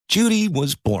Judy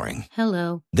was boring.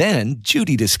 Hello. Then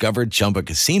Judy discovered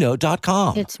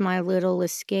ChumbaCasino.com. It's my little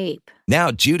escape. Now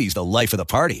Judy's the life of the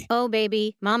party. Oh,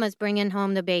 baby, mama's bringing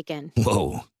home the bacon.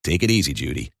 Whoa, take it easy,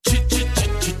 Judy.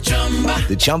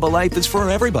 The Chumba life is for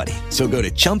everybody. So go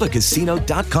to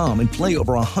ChumbaCasino.com and play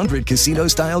over 100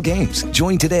 casino-style games.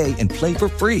 Join today and play for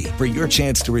free for your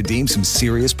chance to redeem some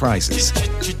serious prizes.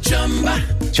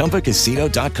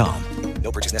 ChumbaCasino.com.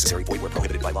 No purchase necessary. Void where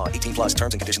prohibited by law. 18 plus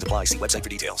terms and conditions apply. See website for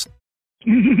details.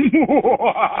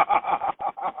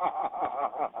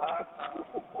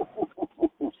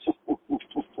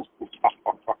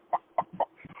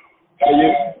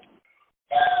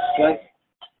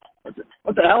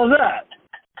 What the hell is that?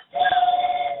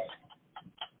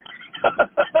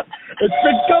 It's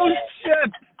the ghost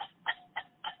ship.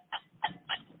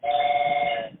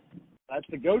 That's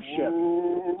the ghost ship.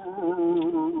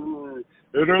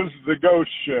 It is the ghost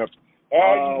ship.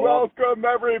 And welcome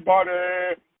everybody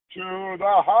to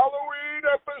the Halloween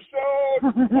episode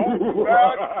of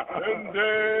Matt and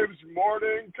Dave's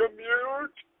Morning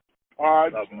Commute.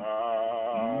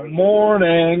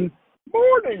 Morning.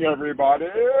 Morning,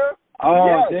 everybody.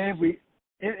 Oh, yes. Dave,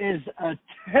 it is a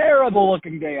terrible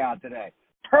looking day out today.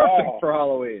 Perfect for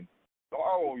Halloween.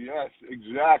 Oh, yes,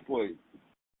 exactly.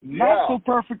 Not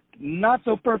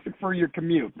so perfect for your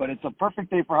commute, but it's a perfect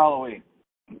day for Halloween.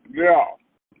 Yeah.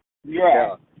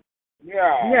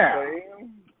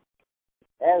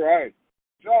 All right.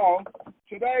 So,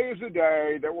 today is a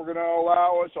day that we're going to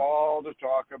allow us all to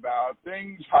talk about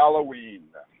things Halloween.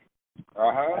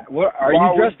 What, are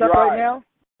you dressed up right now?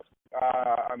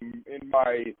 I'm in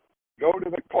my go to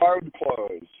the cloud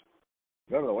clothes.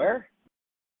 Go to the where?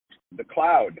 The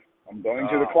cloud. I'm going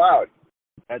to the cloud.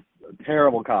 That's a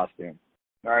terrible costume.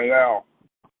 I know.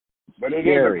 But it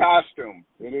is a costume.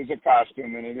 It is a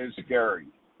costume, and it is scary.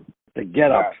 The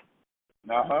get up.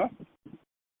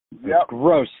 Yep.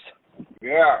 Gross.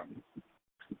 Yeah.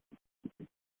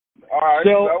 All right.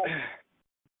 So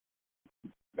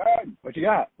what you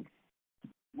got?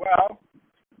 Well,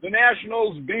 the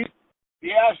Nationals beat the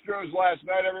Astros last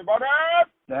night, everybody.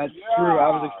 That's true.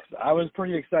 I was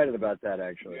pretty excited about that,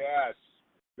 actually. Yes.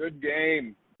 Good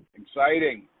game.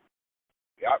 Exciting.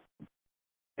 Yep.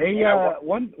 Hey,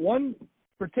 one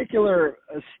particular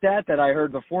stat that I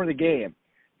heard before the game.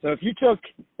 So if you took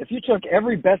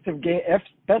every best of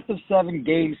 7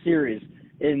 game series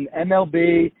in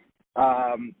MLB,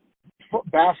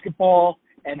 basketball,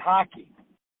 and hockey,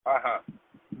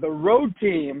 the road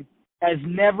team has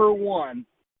never won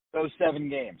those 7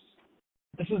 games.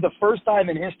 This is the first time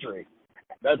in history.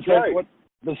 That's right.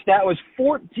 The stat was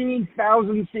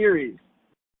 14,000 series.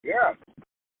 Yeah.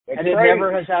 That's and it crazy.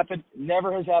 never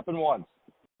has happened once.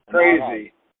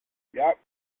 Crazy. Yep.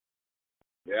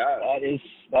 Yeah.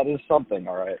 That is something,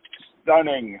 all right.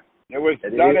 Stunning. It was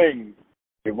stunning.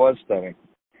 It was stunning.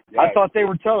 Yes. I thought they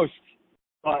were toast,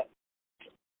 but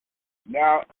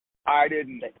no, I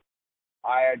didn't.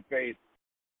 I had faith.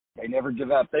 They never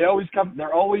give up. They're always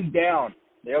down.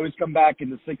 They always come back in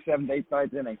the 6th, 7th, 8th,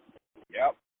 9th inning.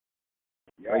 Yep.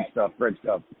 Great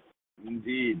stuff.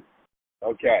 Indeed.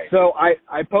 Okay. So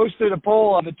I posted a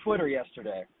poll on the Twitter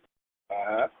yesterday.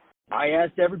 I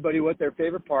asked everybody what their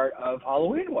favorite part of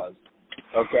Halloween was.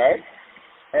 Okay.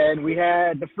 And we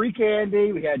had the free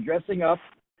candy, we had dressing up,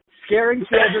 scaring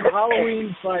children,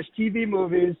 Halloween/TV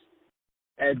movies,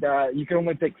 and you can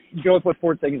only put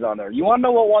 4 things on there. You want to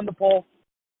know what won the poll?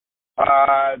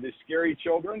 The scary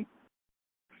children.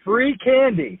 Free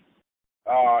candy.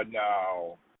 Oh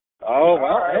no. Oh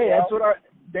well,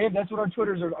 that's what our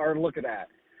Twitters are looking at.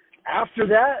 After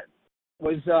that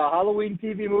was Halloween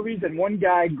TV movies, and one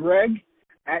guy, Greg,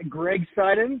 at Greg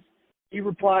Sidens, he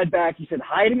replied back. He said,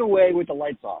 "Hiding away with the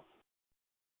lights off."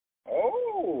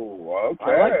 Oh,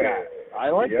 okay. I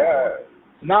like that.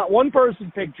 Not one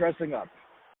person picked dressing up.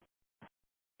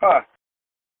 Huh.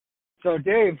 So,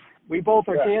 Dave, we both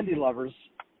are candy lovers.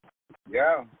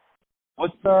 Yeah.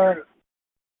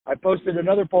 I posted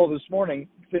another poll this morning,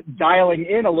 dialing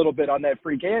in a little bit on that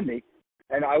free candy,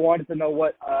 and I wanted to know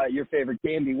what your favorite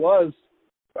candy was.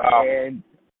 And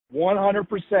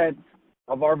 100%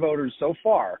 of our voters so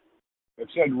far have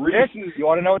said Reese's. You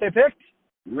want to know what they picked?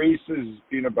 Reese's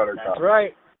peanut butter cup. That's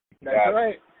right. That's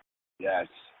right. Yes.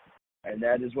 And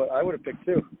that is what I would have picked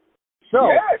too. So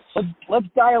let's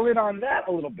dial in on that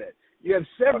a little bit. You have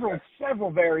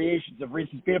several variations of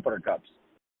Reese's peanut butter cups.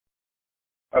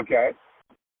 Okay.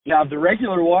 You have the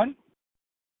regular one,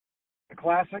 the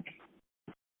classic.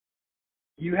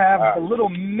 You have the little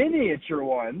miniature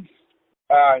ones.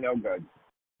 No good.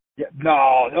 Yeah,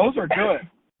 no, those are good.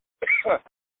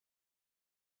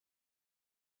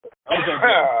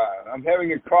 I'm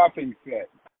having a coughing fit.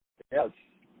 Yes.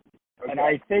 Okay. And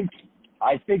I think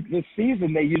this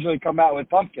season they usually come out with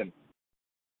pumpkin.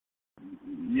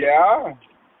 Yeah.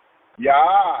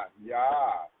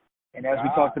 And as we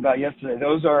talked about yesterday,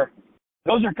 those are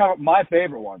kind of my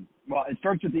favorite ones. Well, it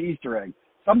starts with the Easter egg.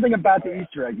 Something about the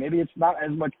Easter egg. Maybe it's not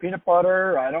as much peanut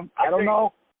butter. I don't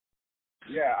know.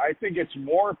 Yeah, I think it's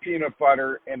more peanut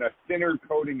butter and a thinner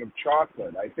coating of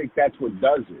chocolate. I think that's what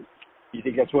does it. You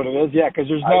think that's what it is? Yeah, because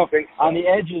there's no I think so. on the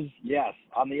edges. Yes,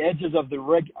 on the edges of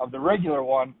the regular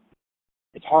one,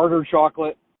 it's harder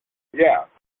chocolate. Yeah.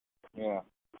 Yeah.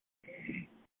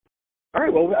 All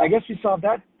right. Well, I guess we solved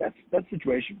that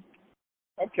situation.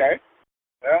 Okay.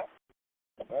 Yeah.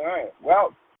 All right.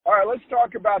 Well, all right. Let's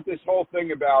talk about this whole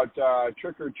thing about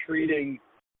trick-or-treating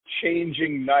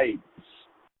changing nights.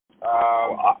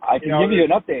 I can give you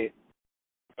an update.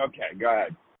 Okay, go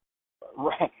ahead.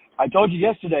 I told you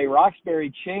yesterday,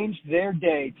 Roxbury changed their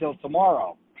day till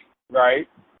tomorrow. Right.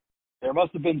 There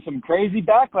must have been some crazy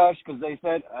backlash because they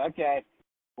said, okay,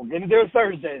 we're going to do it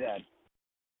Thursday then.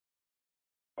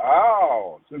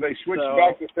 Oh, so they switched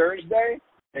back to Thursday?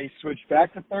 They switched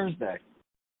back to Thursday.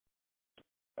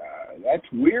 That's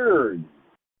weird.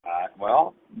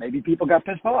 Well, maybe people got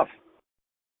pissed off.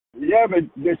 Yeah, but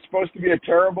it's supposed to be a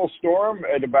terrible storm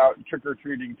at about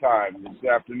trick-or-treating time this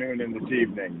afternoon and this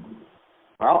evening.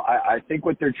 Well, I think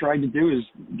what they're trying to do is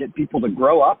get people to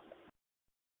grow up.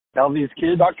 Tell these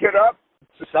kids,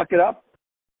 suck it up,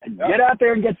 and get out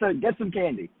there and get some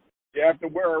candy. You have to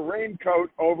wear a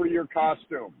raincoat over your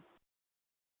costume.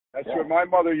 That's what my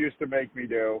mother used to make me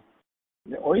do.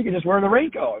 Yeah, or you can just wear the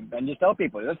raincoat and just tell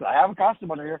people, listen, I have a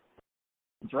costume under here.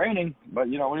 It's raining, but, what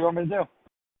do you want me to do?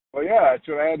 Well, yeah, that's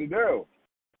what I had to do.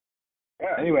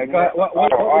 Yeah. Anyway, what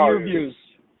were your views?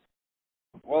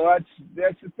 Well,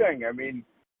 that's the thing. I mean,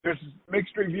 there's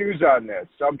mixed reviews on this.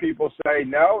 Some people say,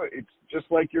 no, it's just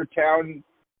like your town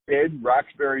did,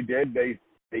 Roxbury did.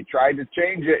 They tried to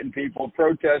change it, and people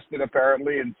protested,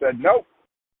 apparently, and said, nope,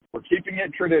 we're keeping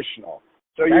it traditional.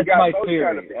 So you got my both theory.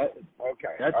 kind of people.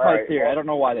 Okay. That's my theory. Well, I don't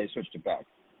know why they switched it back.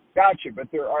 Gotcha, but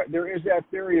there is that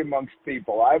theory amongst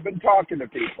people. I've been talking to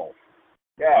people.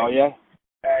 Yeah. Oh, yeah?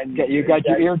 And you got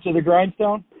your ear to the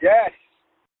grindstone? Yes.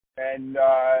 And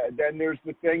then there's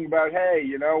the thing about, hey,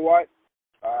 you know what?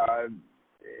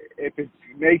 If it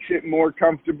makes it more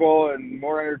comfortable and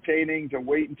more entertaining to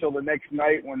wait until the next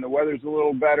night when the weather's a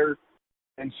little better,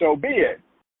 then so be it.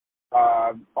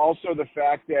 Also the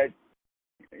fact that,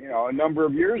 a number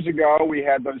of years ago we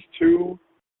had those two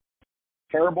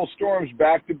terrible storms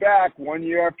back to back, one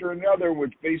year after another,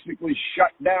 which basically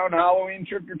shut down Halloween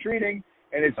trick-or-treating,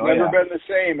 and it's never been the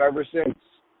same ever since.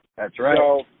 That's right.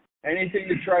 So anything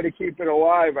to try to keep it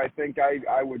alive, I think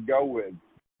I would go with.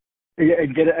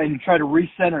 And try to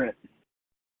recenter it.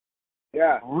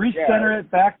 Yeah. Recenter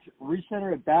it back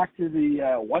to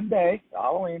the one day,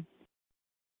 Halloween.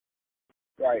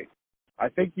 Right. I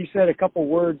think you said a couple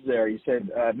words there. You said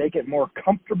make it more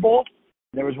comfortable.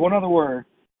 There was one other word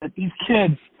that these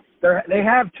kids they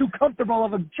have too comfortable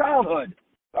of a childhood.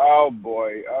 Oh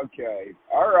boy. Okay.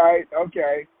 All right.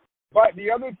 Okay. But the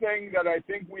other thing that I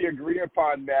think we agree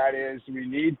upon, Matt, is we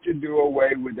need to do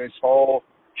away with this whole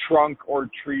trunk or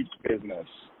treat business.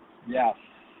 Yes.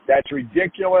 That's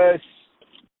ridiculous.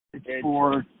 It's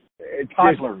for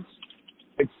toddlers.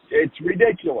 It's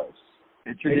ridiculous.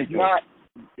 It's ridiculous.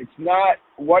 It's not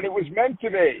what it was meant to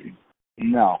be.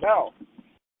 No.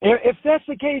 If that's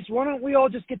the case, why don't we all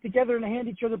just get together and hand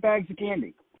each other bags of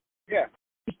candy? Yeah.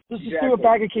 Let's just do a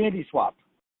bag of candy swap.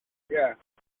 Yeah.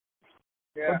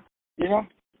 Yeah. Yeah.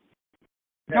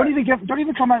 Don't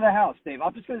even come out of the house, Dave.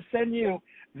 I'm just going to send you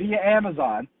via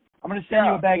Amazon. I'm going to send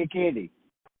you a bag of candy.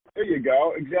 There you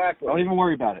go. Exactly. Don't even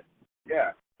worry about it.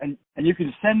 Yeah. And you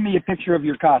can send me a picture of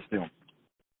your costume.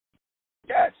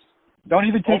 Yes. Don't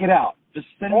even take it out. Just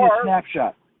send me a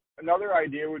snapshot. Another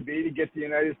idea would be to get the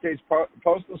United States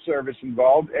Postal Service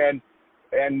involved, and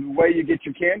the way you get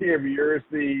your candy every year is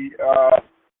the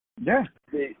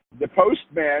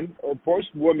postman or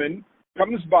postwoman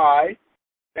comes by,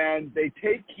 and they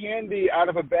take candy out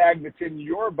of a bag that's in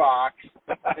your box,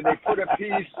 and they put a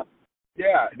piece.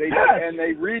 Yeah, and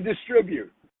they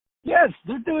redistribute. Yes,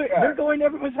 they're going to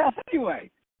everyone's house anyway.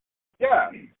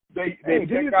 Yeah, they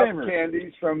pick up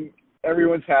candies from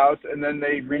everyone's house, and then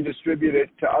they redistribute it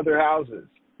to other houses.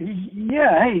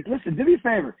 Yeah, hey, listen, do me a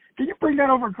favor. Can you bring that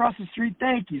over across the street?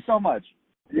 Thank you so much.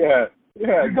 Yeah.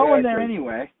 You're going there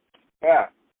anyway. Yeah.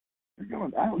 You're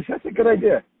going. That's a good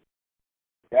idea.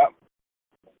 Yep.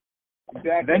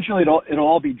 Exactly. Eventually, it'll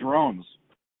all be drones.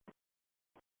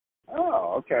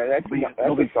 Oh, okay.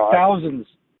 That'll be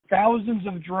thousands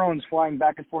of drones flying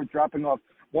back and forth, dropping off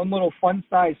one little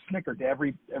fun-sized Snicker to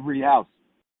every house.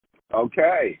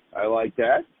 Okay, I like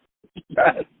that.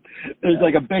 There's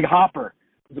like a big hopper.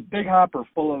 There's a big hopper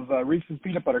full of Reese's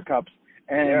peanut butter cups,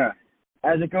 and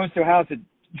as it goes to a house, it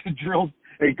drills.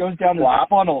 It goes down this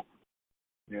funnel.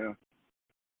 Yeah.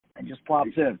 And just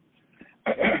plops in.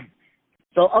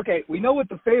 So, okay, we know what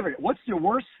the favorite. What's your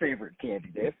worst favorite candy,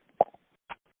 Dave?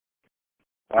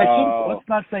 Let's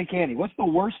not say candy. What's the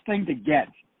worst thing to get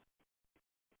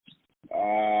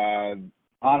on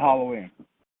Halloween?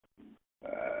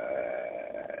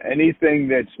 Anything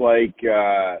that's like,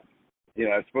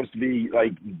 it's supposed to be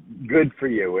like good for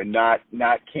you and not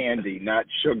candy, not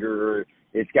sugar.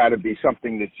 It's got to be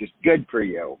something that's just good for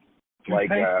you.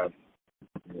 Toothpaste? Like,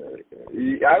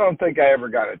 I don't think I ever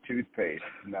got a toothpaste.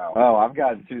 No. Oh, I've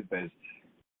gotten toothpaste.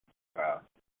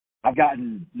 I've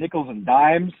gotten nickels and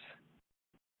dimes.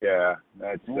 Yeah,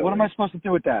 that's silly. What am I supposed to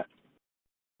do with that?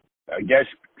 I guess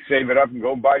save it up and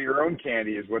go buy your own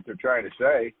candy is what they're trying to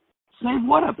say. Save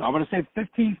what up? I'm going to save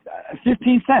 15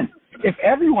 cents. If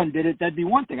everyone did it, that'd be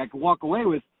one thing. I could walk away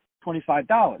with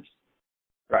 $25.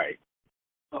 Right.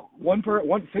 So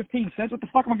 15 cents? What the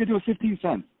fuck am I going to do with 15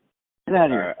 cents? Get out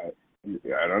of here.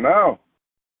 I don't know.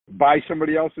 Buy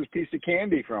somebody else's piece of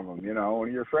candy from them. One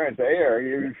of your friends. Hey, I'll give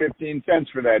you 15 cents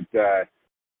for that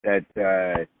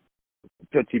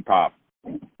Tootsie Pop.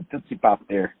 Tootsie Pop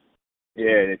there.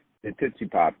 Yeah, the Tootsie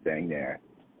Pop thing there.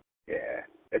 Yeah,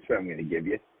 that's what I'm going to give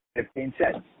you. 15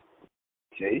 cents.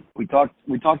 See? We talked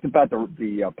about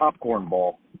the popcorn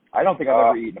ball. I don't think I've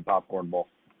ever eaten a popcorn ball.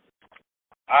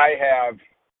 I have.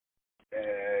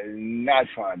 Not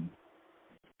fun.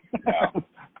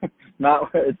 No.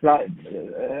 It's not.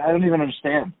 I don't even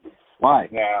understand why.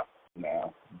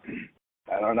 No.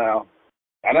 I don't know.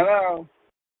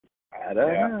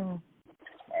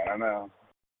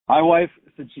 My wife,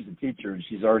 since she's a teacher and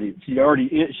she already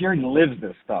lives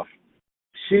this stuff.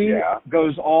 She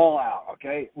goes all out.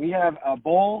 Okay, we have a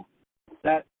bowl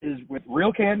that is with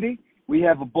real candy. We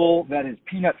have a bowl that is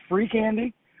peanut-free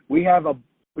candy. We have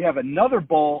another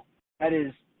bowl that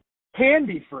is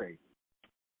candy-free.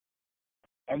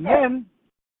 And then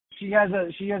she has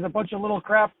a bunch of little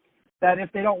crap that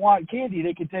if they don't want candy,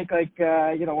 they can take like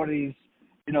one of these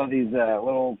these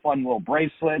little fun little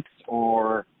bracelets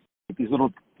or these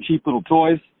little cheap little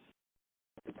toys.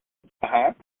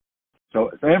 So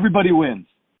everybody wins.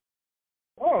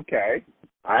 Oh, okay.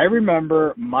 I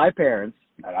remember my parents,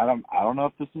 and I don't know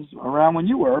if this is around when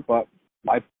you were, but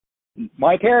my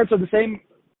parents are the same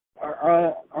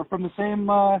are from the same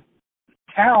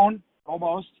town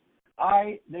almost.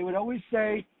 They would always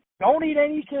say, "Don't eat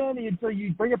any candy until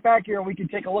you bring it back here and we can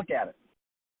take a look at it."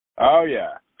 Oh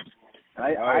yeah.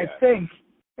 I think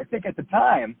at the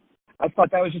time I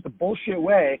thought that was just a bullshit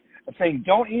way of saying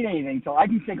don't eat anything until I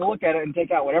can take a look at it and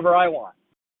take out whatever I want.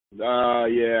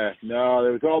 Yeah. No,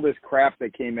 there was all this crap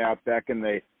that came out back in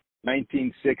the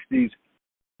 1960s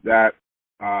that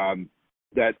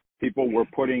people were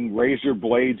putting razor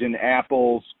blades in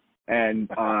apples and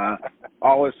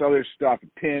all this other stuff,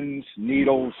 pins,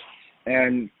 needles,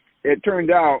 and it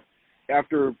turned out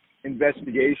after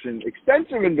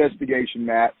extensive investigation,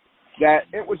 Matt, that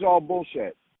it was all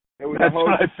bullshit. It was That's a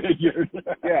hoax. what I figured.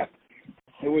 Yeah.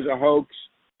 It was a hoax,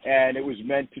 and it was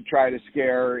meant to try to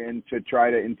scare and to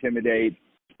try to intimidate.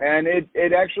 And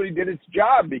it actually did its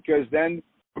job, because then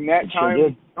from that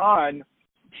time on,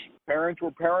 parents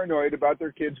were paranoid about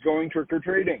their kids going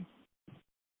trick-or-treating.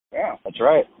 Yeah. That's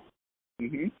right.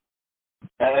 Mm-hmm.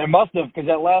 And it must have, because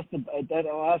that lasted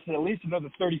at least another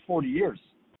 30, 40 years.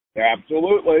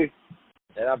 Absolutely.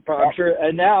 And I'm sure,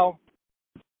 and now,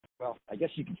 well, I guess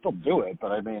you can still do it,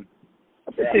 but I mean,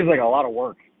 it seems like a lot of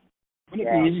work. Wouldn't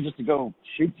it be easy just to go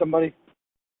shoot somebody?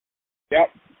 Yep.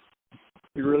 If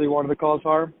you really wanted to cause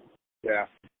harm? Yeah.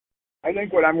 I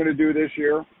think what I'm going to do this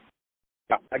year,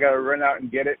 I got to run out and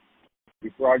get it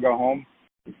before I go home.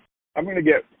 I'm going to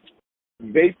get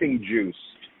vaping juice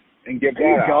and give that out.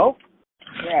 There you go.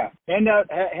 Yeah.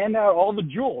 Hand out all the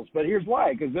jewels, but here's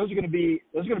why: because those are going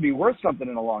to be worth something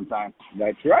in a long time.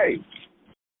 That's right.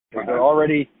 They're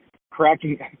already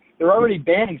they're already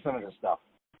banning some of this stuff.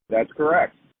 That's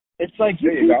correct. It's like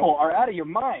you people are out of your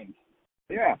mind.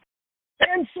 Yeah.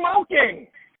 And smoking.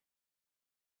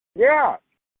 Yeah.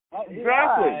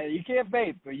 Exactly. Yeah, you can't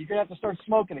vape, but you're going to have to start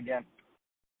smoking again.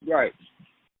 Right.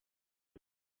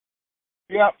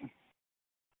 Yep.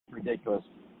 Ridiculous.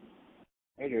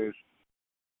 It is.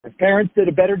 The parents did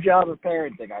a better job of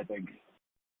parenting, I think.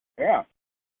 Yeah.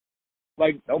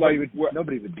 Like nobody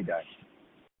would be dying.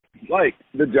 Like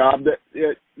the job that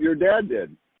your dad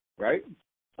did, right?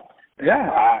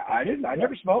 Yeah, I didn't. I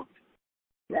never smoked.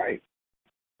 Right.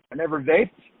 I never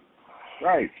vaped.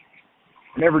 Right.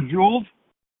 Never jeweled.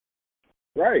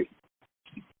 Right.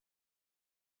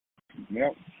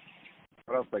 Yep.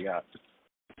 What else I got?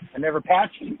 I never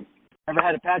patched. Never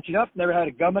had to patch it up. Never had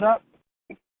to gum it up.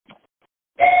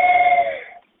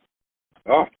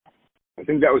 Oh, I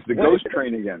think that was the ghost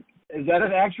train again. Is that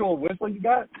an actual whistle you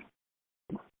got?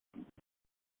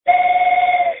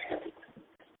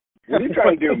 What are you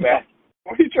trying to do, Matt?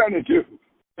 What are you trying to do?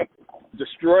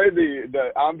 Destroy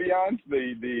the ambiance,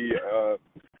 the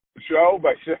show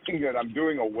by saying that I'm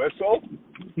doing a whistle?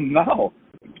 No.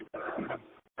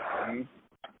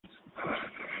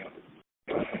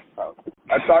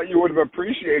 I thought you would have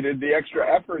appreciated the extra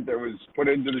effort that was put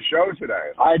into the show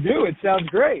today. I do. It sounds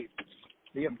great.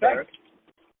 The effect.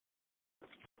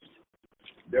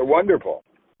 They're wonderful.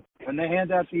 When they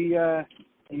hand out the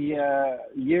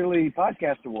yearly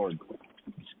podcast awards.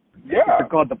 Yeah. They're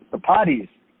called the potties.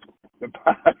 The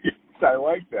potties. I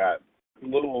like that.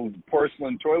 Little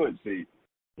porcelain toilet seat.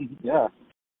 Yeah.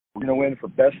 We're gonna win for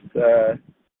best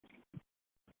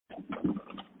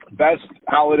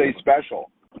holiday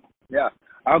special. Yeah.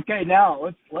 Okay, now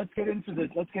let's get into the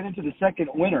second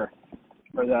winner,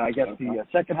 or the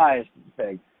second highest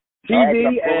thing.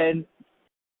 TV and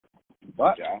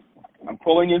what? Yeah. I'm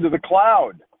pulling into the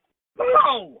cloud.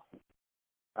 No.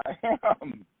 I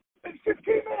am. It's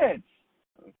 15 minutes.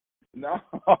 No.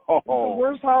 It's the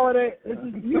worst holiday.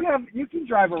 You can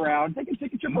drive around. Take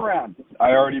a trip around.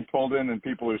 I already pulled in and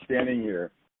people are standing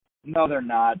here. No, they're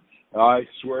not. I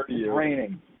swear to you. It's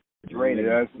raining. It's raining.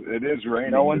 Yes, it is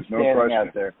raining. No one's standing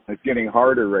out there. It's getting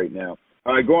harder right now.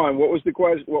 All right, go on. What was the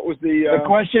question? What was the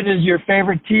question is your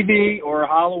favorite TV or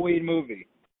Halloween movie?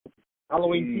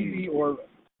 Halloween TV or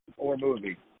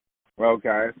movie?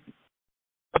 Okay.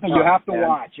 You have to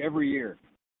watch every year.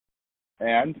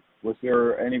 And was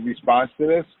there any response to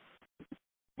this?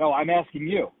 No, I'm asking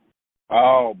you.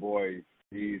 Oh boy.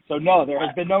 Jeez. So no, there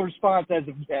has been no response as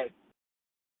of yet.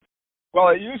 Well,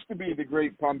 it used to be The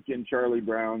Great Pumpkin, Charlie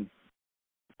Brown,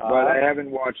 but I haven't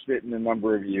watched it in a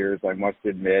number of years, I must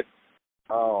admit.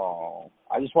 Oh,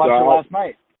 I just watched it last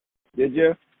night. Did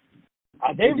you?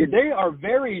 They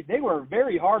were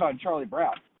very hard on Charlie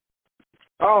Brown.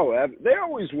 Oh, they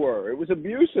always were. It was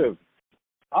abusive.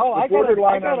 Oh, I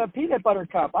got a peanut butter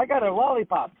cup. I got a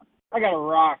lollipop. I got a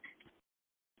rock.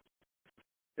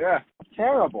 Yeah.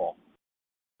 Terrible.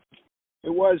 It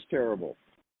was terrible.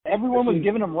 Everyone was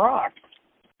giving him rocks.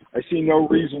 I see no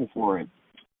reason for it.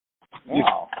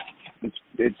 Wow.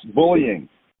 It's bullying.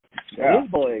 Yeah. It is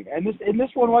bullying. And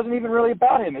this one wasn't even really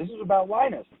about him. This was about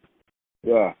Linus.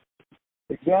 Yeah.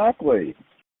 Exactly.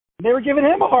 They were giving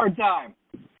him a hard time.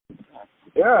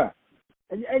 Yeah.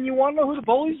 And you want to know who the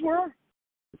bullies were?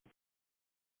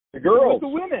 The girls. The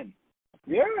women.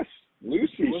 Yes.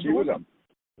 Lucy, she was a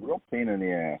real pain in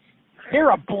the ass.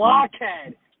 You're a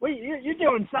blockhead. Wait, you're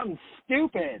doing something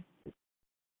stupid.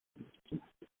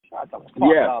 Shut the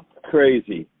fuck up.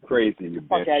 Crazy, you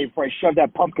fuck bitch. out before I shove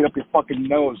that pumpkin up your fucking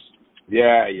nose.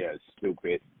 Yeah,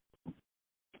 stupid.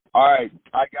 All right,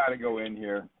 I gotta go in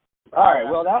here. All right,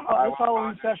 well, this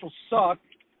Halloween special sucked.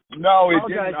 No, it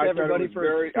didn't. I thought it was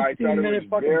very good.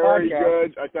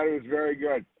 I thought it was very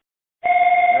good.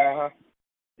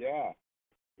 Yeah.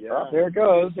 Well, there it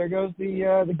goes. There goes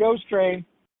the ghost train.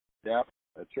 Yep,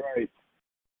 that's right.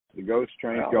 The ghost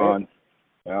train's gone.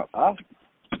 Yep. Huh?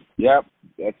 Yep,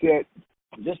 that's it.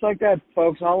 Just like that,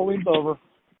 folks. Halloween's over.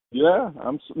 Yeah,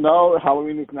 no,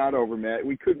 Halloween is not over, Matt.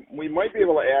 We might be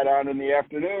able to add on in the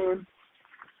afternoon.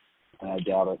 I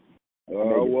doubt it.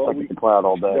 Oh, well, the cloud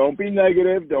all day. Don't be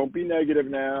negative. Don't be negative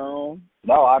now.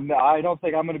 No, I don't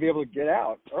think I'm going to be able to get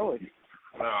out early.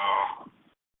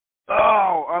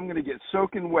 Oh, I'm going to get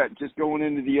soaking wet just going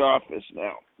into the office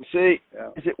now. See,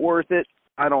 Is it worth it?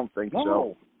 I don't think so.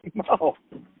 No.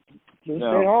 Just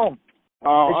stay home.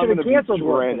 Oh, they should have canceled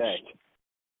work today.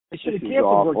 They should have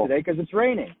canceled work today because it's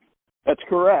raining. That's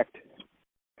correct.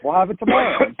 We'll have it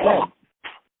tomorrow instead.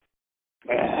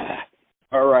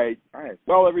 All right.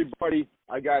 Well, everybody,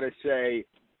 I got to say,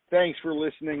 thanks for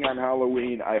listening on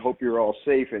Halloween. I hope you're all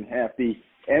safe and happy,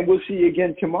 and we'll see you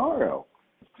again tomorrow.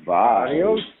 Bye.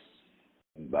 Adios.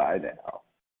 Bye now.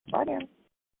 Bye now.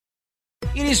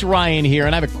 It is Ryan here,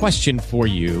 and I have a question for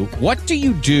you. What do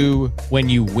you do when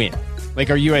you win? Like,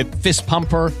 are you a fist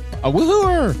pumper, a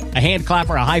woohooer, a hand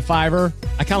clapper, a high fiver?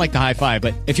 I kind of like the high five,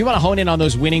 but if you want to hone in on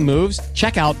those winning moves,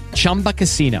 check out Chumba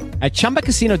Casino. At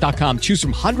ChumbaCasino.com, choose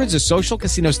from hundreds of social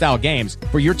casino-style games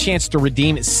for your chance to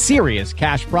redeem serious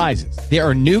cash prizes. There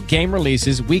are new game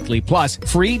releases weekly, plus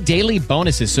free daily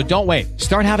bonuses, so don't wait.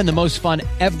 Start having the most fun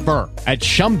ever at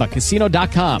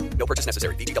ChumbaCasino.com. No purchase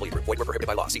necessary. VGW Group. Void where prohibited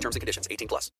by law. See terms and conditions. 18+.